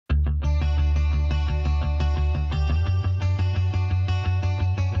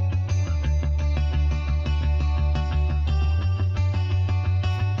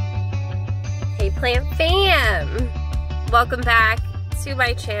plant fam! Welcome back to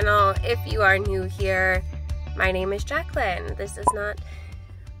my channel. If you are new here, my name is Jacqueline. This is not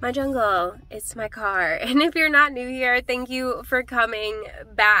my jungle, it's my car. And if you're not new here, thank you for coming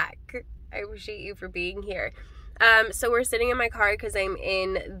back. I appreciate you for being here. So we're sitting in my car because I'm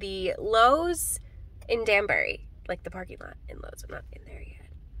in the Lowe's in Danbury, like the parking lot in Lowe's. I'm not in there yet,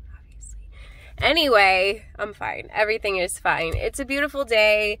 obviously. Anyway, I'm fine. Everything is fine. It's a beautiful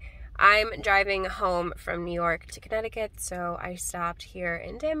day. I'm driving home from New York to Connecticut, so I stopped here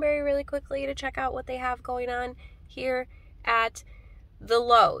in Danbury really quickly to check out what they have going on here at the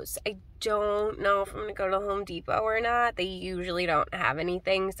Lowe's. I don't know if I'm gonna go to Home Depot or not. They usually don't have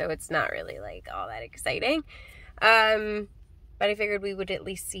anything, so it's not really like all that exciting. But I figured we would at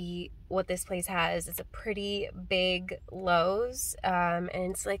least see what this place has. It's a pretty big Lowe's, and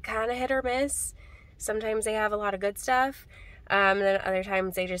it's like kind of hit or miss. Sometimes they have a lot of good stuff, and then other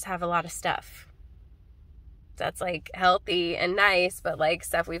times they just have a lot of stuff that's like healthy and nice, but like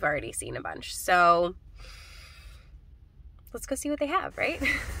stuff we've already seen a bunch. So let's go see what they have, right?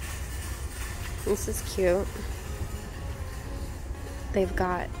 This is cute. They've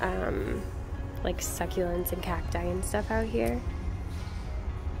got like succulents and cacti and stuff out here.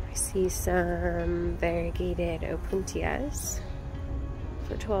 I see some variegated opuntias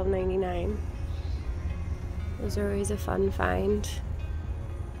for $12.99. Those are always a fun find.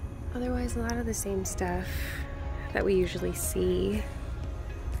 Otherwise, a lot of the same stuff that we usually see.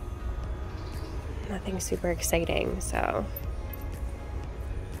 Nothing super exciting, so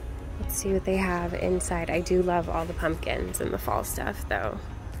let's see what they have inside. I do love all the pumpkins and the fall stuff, though.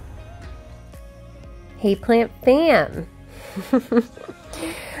 Hey, plant fam!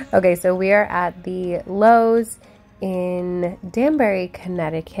 Okay, so we are at the Lowe's in Danbury,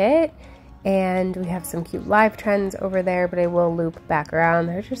 Connecticut. And we have some cute live trends over there, but I will loop back around.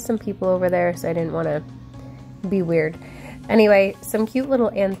 There's just some people over there, so I didn't want to be weird. Anyway, some cute little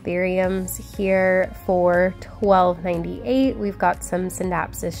anthuriums here for $12.98. We've got some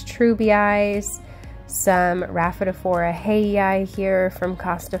Synapsis trubii, some Rhaphidophora hayei here from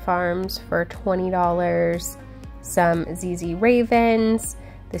Costa Farms for $20, some ZZ Ravens,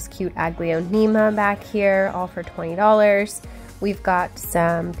 this cute Aglaonema back here, all for $20. We've got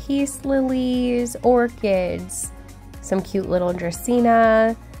some peace lilies, orchids, some cute little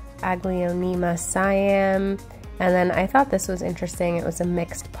Dracaena, Aglaonema Siam, and then I thought this was interesting. It was a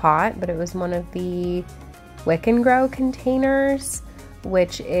mixed pot, but it was one of the Wick and Grow containers,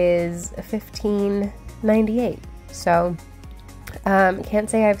 which is $15.98. So can't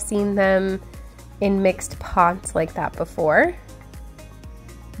say I've seen them in mixed pots like that before.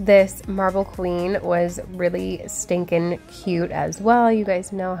 This Marble Queen was really stinking cute as well. You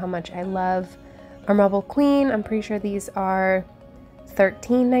guys know how much I love our Marble Queen. I'm pretty sure these are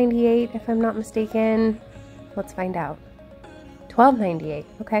 $13.98 if I'm not mistaken. Let's find out. $12.98.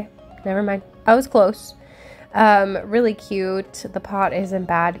 Okay, never mind. I was close. Really cute. The pot isn't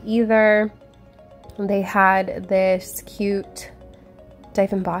bad either. They had this cute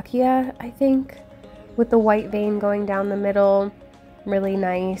Dieffenbachia, I think, with the white vein going down the middle. Really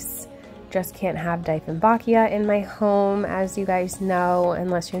nice. Just can't have Dieffenbachia in my home, as you guys know,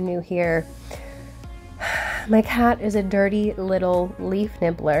 unless you're new here. My cat is a dirty little leaf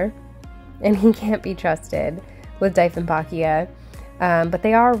nibbler, and he can't be trusted with Dieffenbachia, but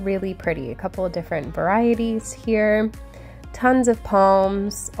they are really pretty. A couple of different varieties here. Tons of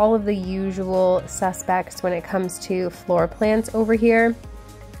palms, all of the usual suspects when it comes to floor plants over here.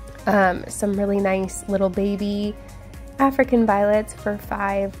 Some really nice little baby African violets for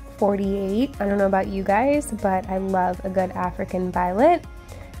 $5.48. I don't know about you guys, but I love a good African violet.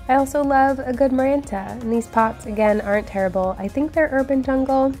 I also love a good Maranta, and these pots again aren't terrible. I think they're Urban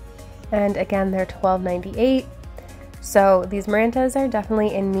Jungle, and again they're $12.98. So these Marantas are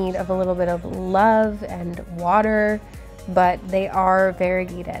definitely in need of a little bit of love and water, but they are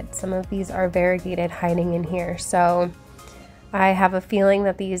variegated. Some of these are variegated hiding in here, so I have a feeling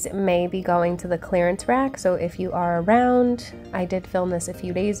that these may be going to the clearance rack, so if you are around, I did film this a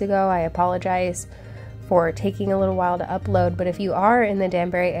few days ago. I apologize for taking a little while to upload, but if you are in the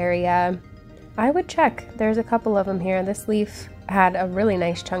Danbury area, I would check. There's a couple of them here. This leaf had a really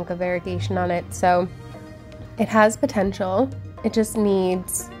nice chunk of variegation on it, so it has potential. It just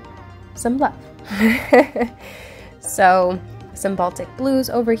needs some love. So some Baltic Blues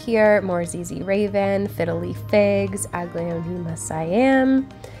over here, more ZZ Raven, Fiddly Figs, Aglaonema Siam,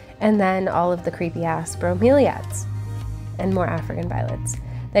 and then all of the creepy ass bromeliads and more African violets.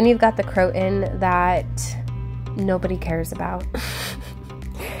 Then you've got the Croton that nobody cares about.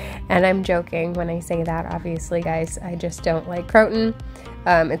 And I'm joking when I say that, obviously, guys. I just don't like Croton.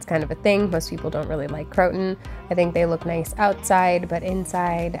 It's kind of a thing. Most people don't really like croton. I think they look nice outside, but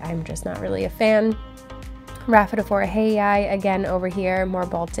inside I'm just not really a fan. Rhaphidophora hayi again over here, more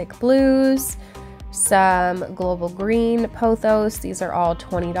Baltic blues, some global green pothos. These are all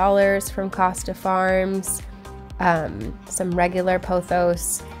 $20 from Costa Farms. Some regular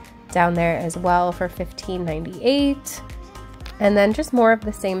pothos down there as well for $15.98. And then just more of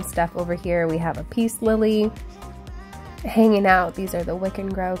the same stuff over here. We have a peace lily hanging out. These are the Wick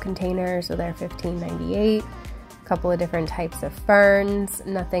and Grow containers, so they're $15.98. A couple of different types of ferns,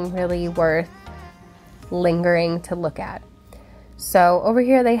 nothing really worth lingering to look at. So over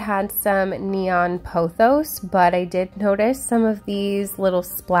here they had some neon pothos, but I did notice some of these little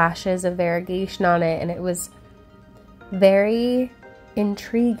splashes of variegation on it, and it was very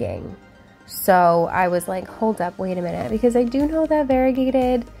intriguing. So I was like, hold up, wait a minute, because I do know that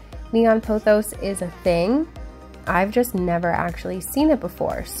variegated neon pothos is a thing. I've just never actually seen it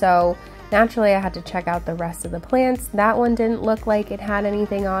before. So naturally I had to check out the rest of the plants. That one didn't look like it had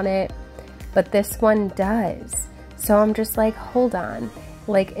anything on it, but this one does. So I'm just like, hold on,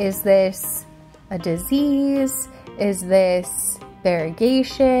 like, is this a disease? Is this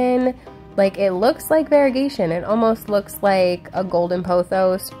variegation? Like, it looks like variegation. It almost looks like a golden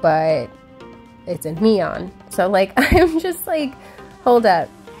pothos, but it's a neon. So like, I'm just like, hold up,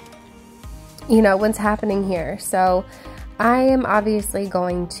 you know, what's happening here? So I am obviously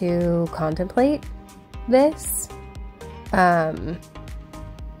going to contemplate this,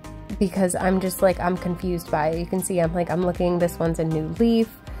 because I'm just like, I'm confused by it. You can see I'm looking, this one's a new leaf.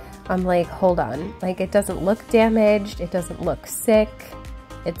 I'm like, hold on, like, it doesn't look damaged, it doesn't look sick.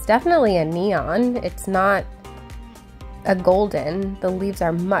 It's definitely a neon. It's not a golden. The leaves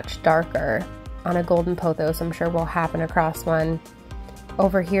are much darker on a golden pothos. I'm sure we'll happen across one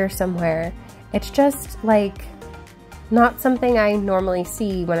over here somewhere. It's just like not something I normally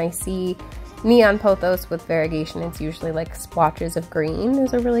see. When I see neon pothos with variegation, it's usually like splotches of green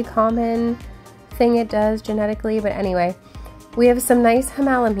is a really common thing it does genetically. But anyway, we have some nice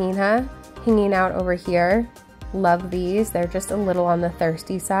Hamalomena hanging out over here. Love these. They're just a little on the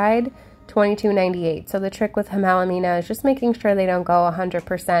thirsty side. $22.98. So the trick with Hamalomena is just making sure they don't go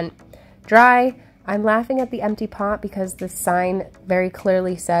 100% dry. I'm laughing at the empty pot because the sign very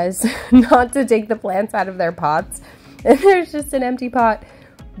clearly says not to take the plants out of their pots. And there's just an empty pot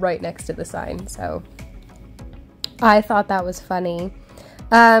right next to the sign. So I thought that was funny.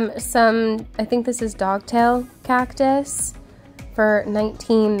 I think this is dogtail cactus for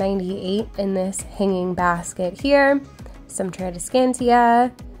 $19.98 in this hanging basket here. Some Tradescantia,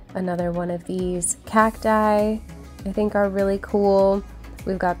 another one of these cacti I think are really cool.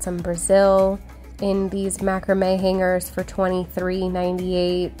 We've got some Brazil in these macrame hangers for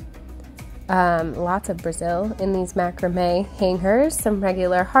 $23.98. Lots of Brazil in these macrame hangers. Some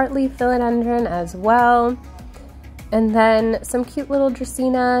regular heartleaf philodendron as well. And then some cute little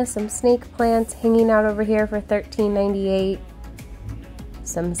Dracaena, some snake plants hanging out over here for $13.98.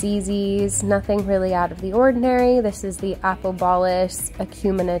 Some ZZs, nothing really out of the ordinary. This is the Apoballus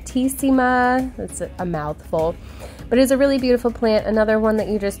acuminatissima. That's a mouthful, but it's a really beautiful plant. Another one that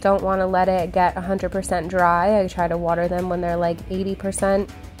you just don't want to let it get 100% dry. I try to water them when they're like 80%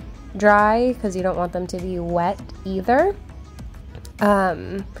 dry because you don't want them to be wet either.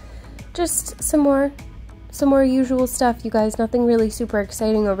 Just some more usual stuff, you guys. Nothing really super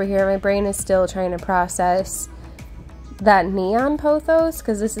exciting over here. My brain is still trying to process that neon pothos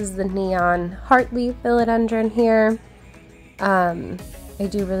because this is the neon heartleaf philodendron here. I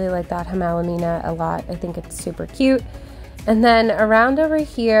do really like that Hamalomena a lot. I think it's super cute. And then around over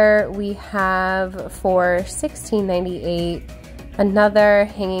here we have for $16.98 another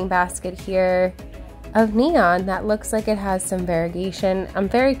hanging basket here of neon that looks like it has some variegation. I'm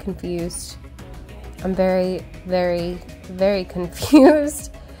very confused. I'm very, very, very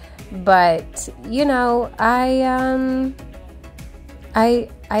confused. But, you know, I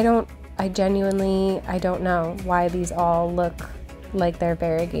genuinely don't know why these all look like they're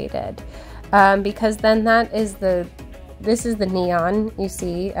variegated. Because then this is the neon you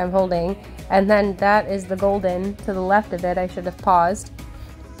see I'm holding, and then that is the golden to the left of it. I should have paused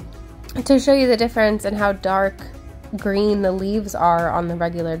to show you the difference and how dark green the leaves are on the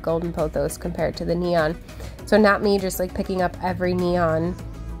regular golden pothos compared to the neon. So not me just like picking up every neon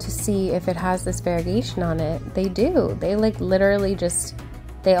to see if it has this variegation on it. They do. They like literally just,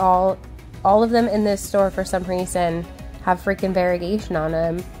 they all of them in this store for some reason have freaking variegation on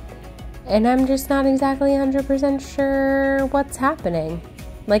them. And I'm just not exactly 100% sure what's happening.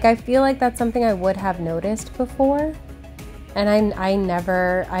 Like, I feel like that's something I would have noticed before, and I've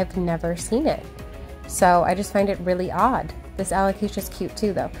never seen it. So I just find it really odd This alocasia's cute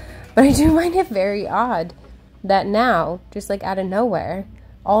too though. But I do find it very odd that now, just like out of nowhere,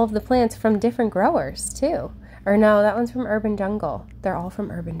 all of the plants from different growers too. Or no, that one's from Urban Jungle. They're all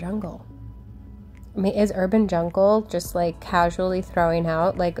from Urban Jungle. I mean, is Urban Jungle just like casually throwing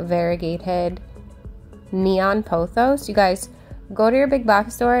out like variegated neon pothos? You guys, go to your big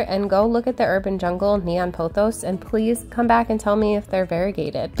box store and go look at the Urban Jungle neon pothos, and please come back and tell me if they're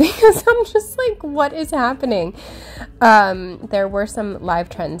variegated, because I'm just like, what is happening? There were some Live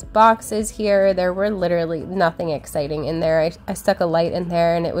Trends boxes here. There were literally nothing exciting in there. I stuck a light in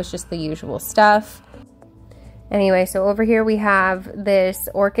there and it was just the usual stuff. Anyway, so over here we have this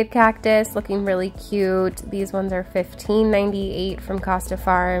orchid cactus looking really cute. These ones are $15.98 from Costa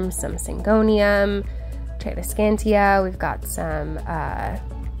Farms. Some Syngonium, Tradescantia. We've got some,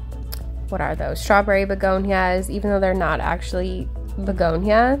 what are those? Strawberry begonias, even though they're not actually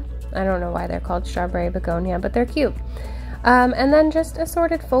begonia. I don't know why they're called strawberry begonia, but they're cute. And then just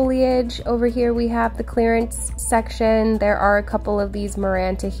assorted foliage. Over here we have the clearance section. There are a couple of these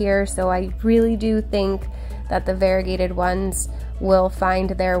Maranta here, so I really do think that the variegated ones will find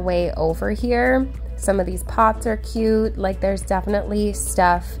their way over here. Some of these pots are cute. Like, there's definitely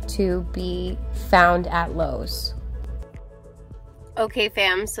stuff to be found at Lowe's. Okay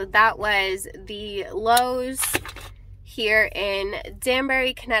fam, so that was the Lowe's here in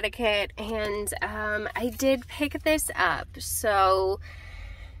Danbury, Connecticut, and I did pick this up. So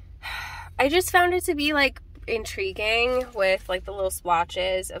I just found it to be like intriguing with like the little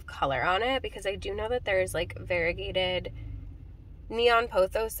splotches of color on it, because I do know that there's like variegated neon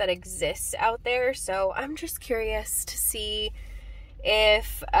pothos that exists out there. So I'm just curious to see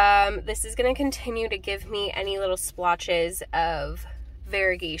if this is going to continue to give me any little splotches of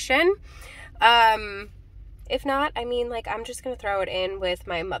variegation. If not, I mean, like, I'm just going to throw it in with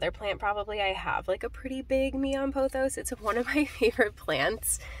my mother plant probably. I have like a pretty big neon pothos. It's one of my favorite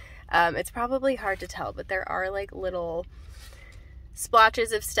plants. It's probably hard to tell, but there are like little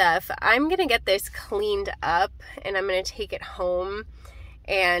splotches of stuff. I'm gonna get this cleaned up and I'm gonna take it home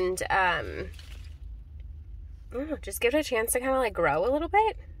and I don't know, just give it a chance to kind of like grow a little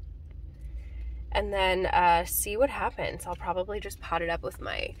bit, and then see what happens. I'll probably just pot it up with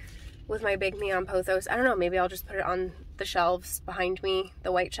my big neon pothos. I don't know, maybe I'll just put it on the shelves behind me,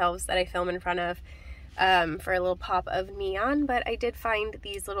 the white shelves that I film in front of, for a little pop of neon. But I did find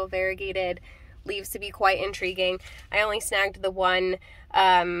these little variegated leaves to be quite intriguing. I only snagged the one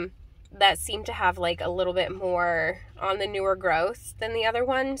that seemed to have like a little bit more on the newer growth than the other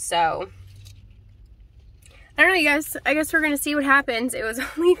one. So I don't know, you guys. I guess we're gonna see what happens. It was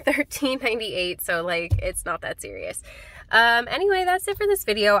only $13.98, so like it's not that serious. Anyway, that's it for this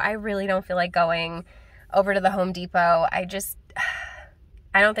video. I really don't feel like going over to the Home Depot. I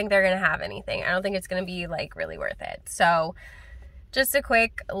don't think they're gonna have anything. I don't think it's gonna be like really worth it. So just a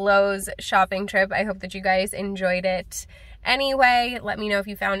quick Lowe's shopping trip. I hope that you guys enjoyed it. Anyway, let me know if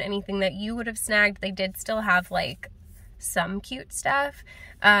you found anything that you would have snagged. They did still have like some cute stuff.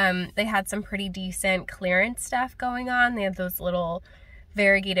 They had some pretty decent clearance stuff going on. They had those little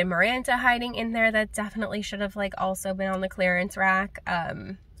variegated Maranta hiding in there that definitely should have like also been on the clearance rack.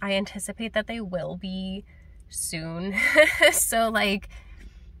 I anticipate that they will be soon. So like,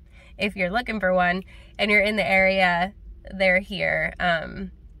 if you're looking for one and you're in the area, they're here.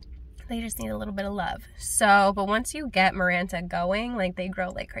 They just need a little bit of love. So, but once you get Maranta going, like they grow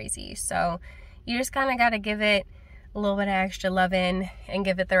like crazy. So you just kind of got to give it a little bit of extra love in and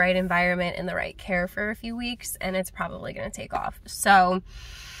give it the right environment and the right care for a few weeks, and it's probably going to take off. So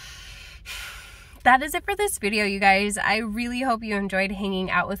that is it for this video, you guys. I really hope you enjoyed hanging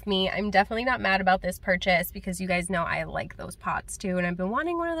out with me. I'm definitely not mad about this purchase because you guys know I like those pots too, and I've been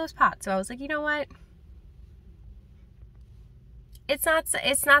wanting one of those pots. So I was like, you know what? It's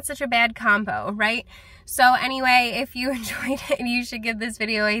not such a bad combo, right? So anyway, if you enjoyed it, you should give this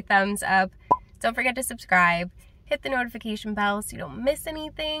video a thumbs up. Don't forget to subscribe. Hit the notification bell so you don't miss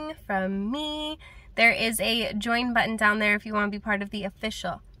anything from me. There is a join button down there if you want to be part of the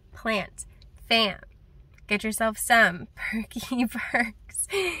official Plant fam. Get yourself some perky perks.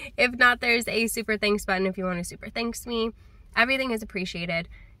 If not, there's a super thanks button if you want to super thanks me. Everything is appreciated.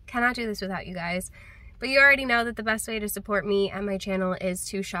 Cannot do this without you guys. But you already know that the best way to support me and my channel is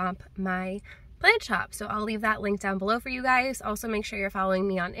to shop my plant shop. So I'll leave that link down below for you guys. Also, make sure you're following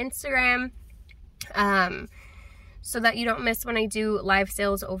me on Instagram so that you don't miss when I do live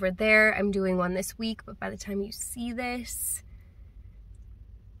sales over there. I'm doing one this week, but by the time you see this,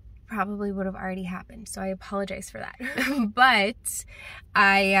 probably would have already happened. So I apologize for that. But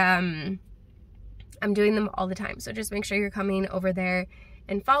I'm doing them all the time. So just make sure you're coming over there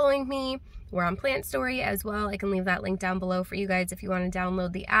and following me. We're on Plant Story as well. I can leave that link down below for you guys if you want to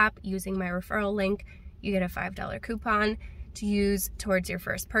download the app using my referral link. You get a $5 coupon to use towards your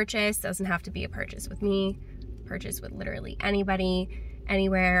first purchase. Doesn't have to be a purchase with me. Purchase with literally anybody,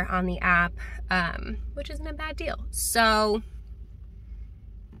 anywhere on the app, which isn't a bad deal. So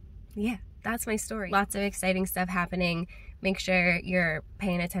yeah, that's my story. Lots of exciting stuff happening. Make sure you're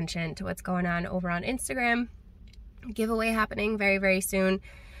paying attention to what's going on over on Instagram. Giveaway happening very, very soon.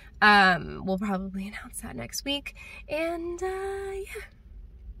 We'll probably announce that next week. And yeah,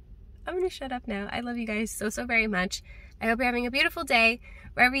 I'm gonna shut up now. I love you guys so, so very much. I hope you're having a beautiful day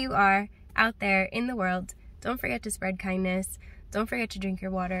wherever you are out there in the world. Don't forget to spread kindness. Don't forget to drink your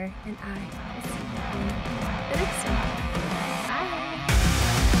water. And I will see you in the next one.